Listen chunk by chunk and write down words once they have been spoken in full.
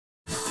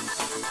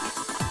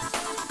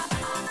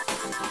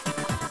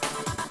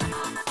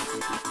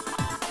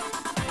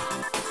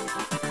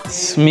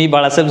मी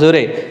बाळासाहेब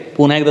झोरे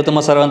पुन्हा एकदा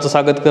तुम्हा सर्वांचं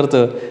स्वागत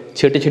करतो.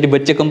 छोटे छोटे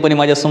बच्चे कंपनी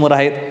माझ्यासमोर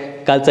आहेत.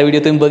 कालचा व्हिडिओ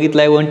तुम्ही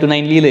बघितला आहे, 1 to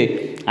 9 लिहिलं आहे.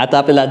 आता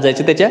आपल्याला आज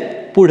जायचं त्याच्या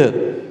पुढं.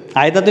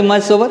 आहेत ना तुम्ही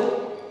माझ्यासोबत?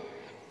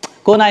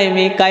 कोण आहे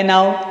मी, काय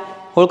नाव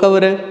ओळखा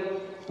बरं?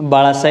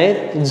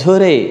 बाळासाहेब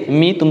झोरे.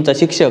 मी तुमचा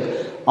शिक्षक,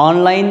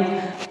 ऑनलाईन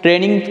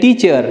ट्रेनिंग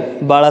टीचर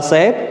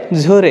बाळासाहेब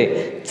झोरे.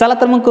 चला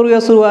तर मग करूया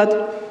सुरुवात.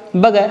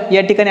 बघा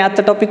या ठिकाणी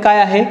आजचा टॉपिक काय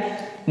आहे?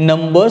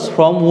 Numbers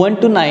from 1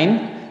 to 9,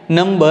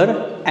 number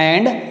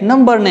and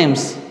number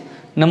names.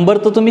 Number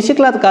तर तुम्ही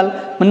शिकलात काल,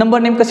 मग नंबर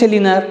नेम कसे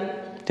लिहिणार?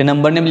 ते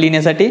नंबर नेम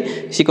लिहिण्यासाठी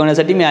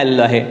शिकवण्यासाठी मी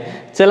आलेलो आहे.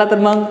 चला तर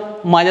मग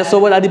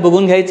माझ्यासोबत आधी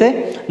बघून घ्यायचं आहे,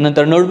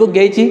 नंतर नोटबुक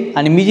घ्यायची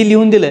आणि मी जे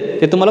लिहून दिलं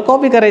ते तुम्हाला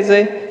कॉपी करायचं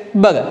आहे.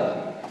 बघा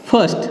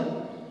फर्स्ट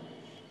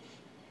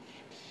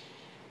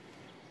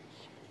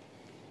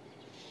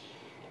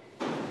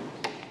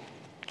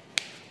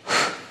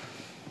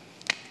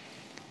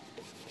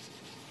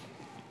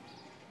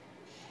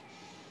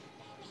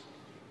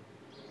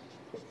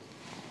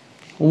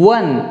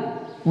 1,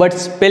 बट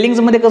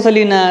स्पेलिंग्समध्ये कसं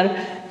लिहिणार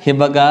हे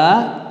बघा.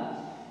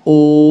 O-N-E,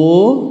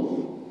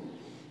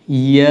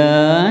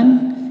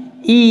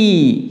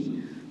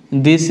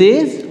 this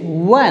is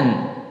 1.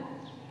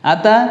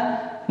 आता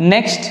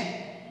नेक्स्ट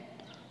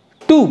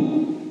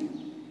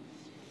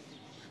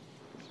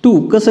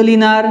 2 कसं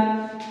लिहिणार?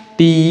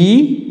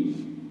 T-W-O.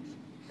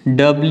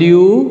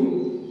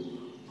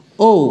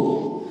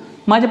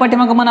 माझ्या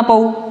पाठीमागं म्हणा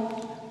पाहू.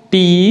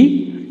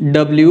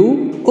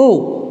 T-W-O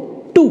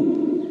 2.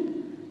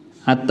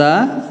 आता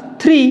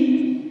 3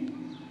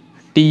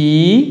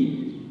 T-H-R-E-E.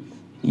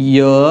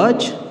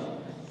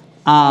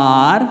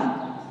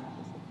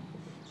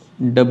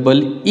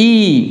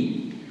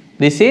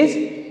 This is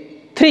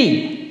 3.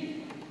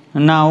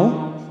 Now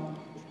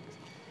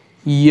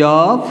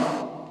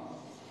F-O-U-R.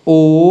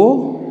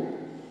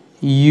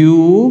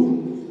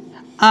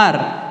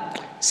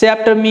 Say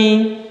after me.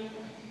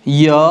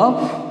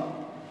 F-O-U-R.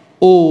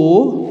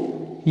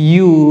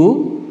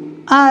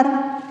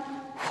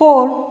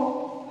 4.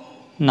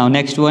 Now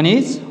next one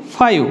is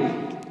 5.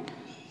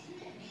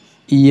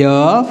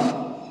 F-I-V-E.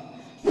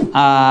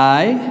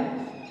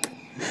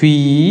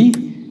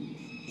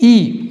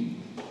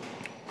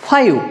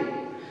 5.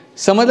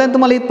 समजलं ना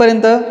तुम्हाला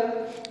इथपर्यंत?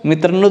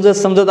 मित्रांनो जर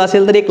समजत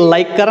असेल तर एक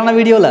लाईक करा ना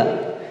व्हिडिओला.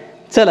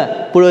 चला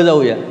पुढे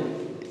जाऊया.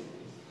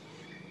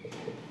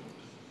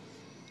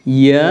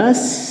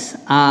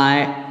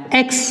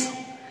 S-I-X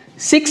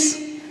 6.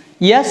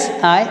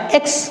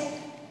 S-I-X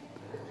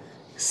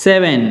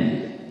 7.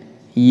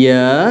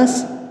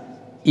 S-E-V-E-N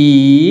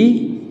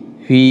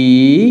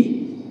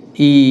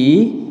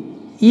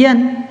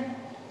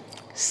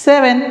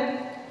 7.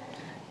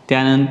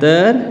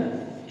 त्यानंतर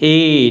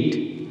 8.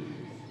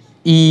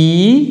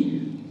 E-I-G-H-T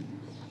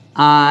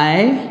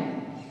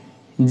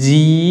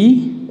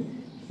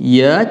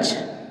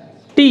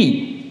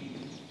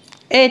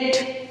 8.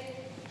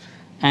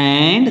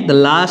 And the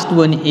last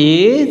one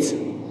is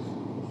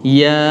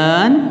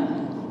N-I-N-E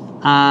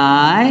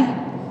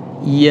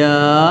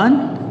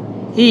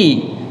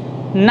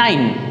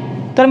 9.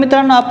 तर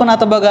मित्रांनो आपण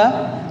आता बघा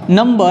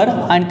नंबर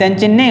आणि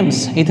त्यांचे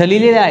नेम्स इथं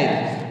लिहिलेले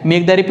आहेत. मी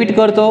एकदा रिपीट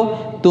करतो,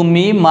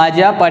 तुम्ही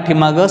माझ्या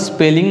पाठीमागं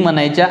स्पेलिंग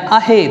म्हणायच्या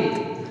आहेत.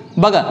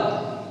 बघा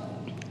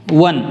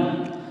 1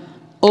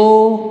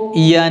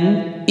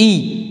 O-N-E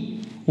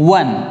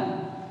 1.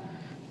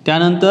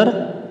 त्यानंतर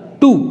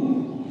 2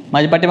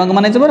 माझ्या पाठीमागं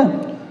म्हणायचं बरं.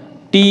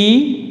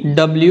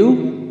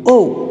 T-W-O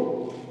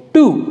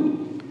 2.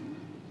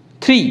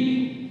 3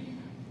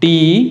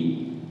 T-H-R-E-E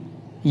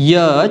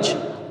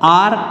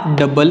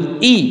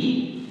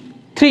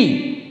 3.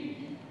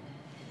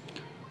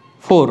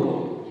 4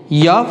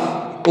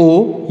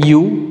 F-O-U-R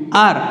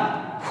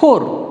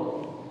 4.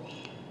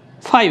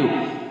 5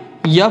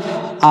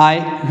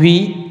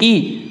 F-I-V-E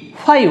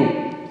 5.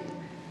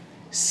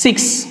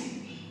 6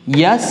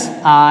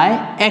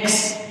 S-I-X.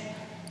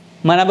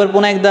 म्हणा बरं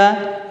पुन्हा एकदा.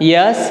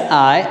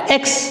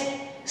 S-I-X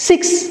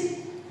 6.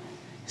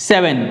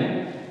 7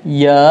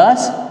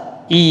 S-E-V-E-N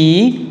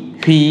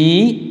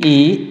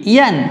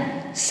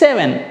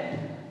 7.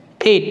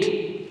 8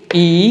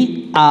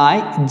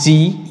 E-I-G-H-T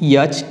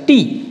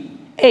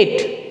 8.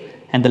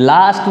 And the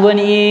last one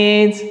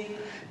is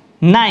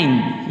 9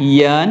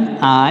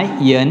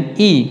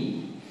 N-I-N-E.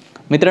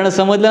 मित्रांनो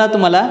समजलं ना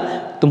तुम्हाला?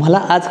 तुम्हाला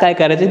आज काय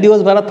करायचं आहे?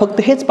 दिवसभरात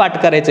फक्त हेच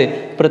पाठ करायचं आहे,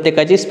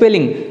 प्रत्येकाची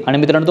स्पेलिंग. आणि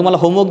मित्रांनो तुम्हाला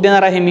होमवर्क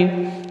देणार आहे मी.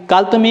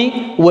 काल तुम्ही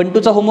 1 to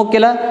चा होमवर्क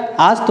केला,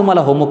 आज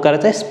तुम्हाला होमवर्क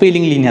करायचा आहे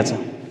स्पेलिंग लिहिण्याचा.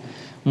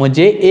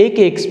 म्हणजे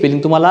एक स्पेलिंग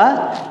तुम्हाला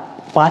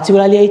 5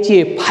 वेळा लिहायची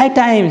आहे. 5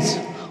 times.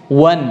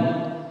 1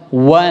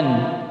 1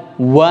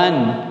 1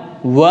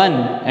 1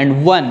 and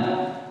 1.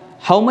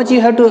 How much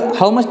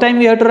time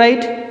you have to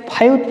write?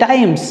 5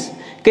 times.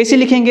 कैसे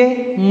लिखेंगे?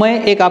 मैं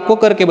एक आपको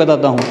करके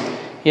बताता हूँ.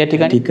 या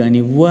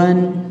ठिकाणी 1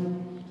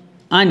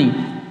 आणि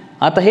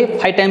आता हे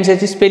 5 times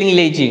याची स्पेलिंग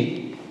लिहायची.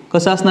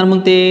 कसं असणार मग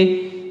ते?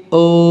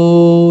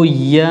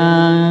 O-N-E.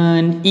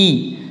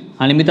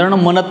 आणि मित्रांनो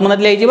म्हणत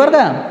लिहायची बरं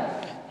का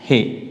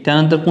हे.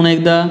 त्यानंतर पुन्हा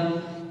एकदा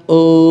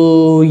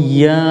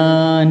O-N-E.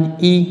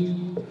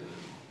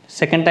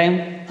 Second time.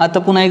 आता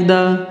पुन्हा एकदा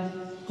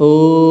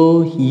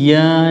O-N-E.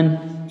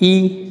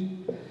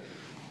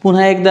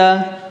 पुन्हा एकदा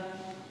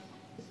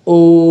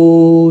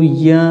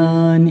O-N-E.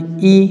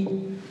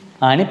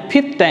 आणि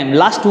 5th time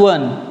last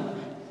one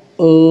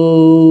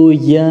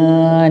O-N-E.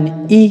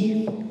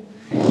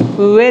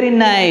 Very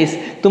nice.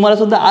 तुम्हाला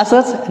सुद्धा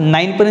असंच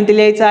 9 पर्यंत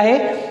लिहायचं आहे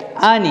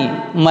आणि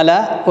मला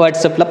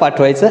व्हॉट्सअपला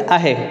पाठवायचं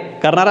आहे.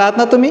 करणार आहात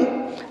ना तुम्ही?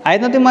 आहेत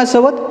ना तुम्ही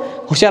माझ्यासोबत?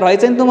 हुशार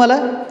व्हायचं आहे ना तुम्हाला?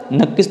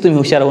 नक्कीच तुम्ही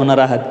हुशार होणार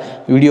आहात.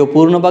 व्हिडिओ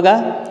पूर्ण बघा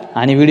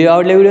आणि व्हिडिओ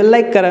आवडल्या व्हिडिओला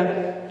लाईक करा.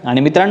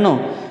 आणि मित्रांनो,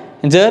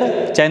 जर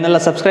चॅनलला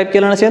सबस्क्राईब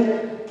केलं नसेल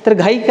तर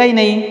घाई काही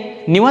नाही,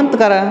 निवांत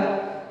करा.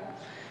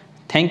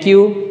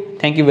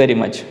 Thank you very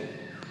much.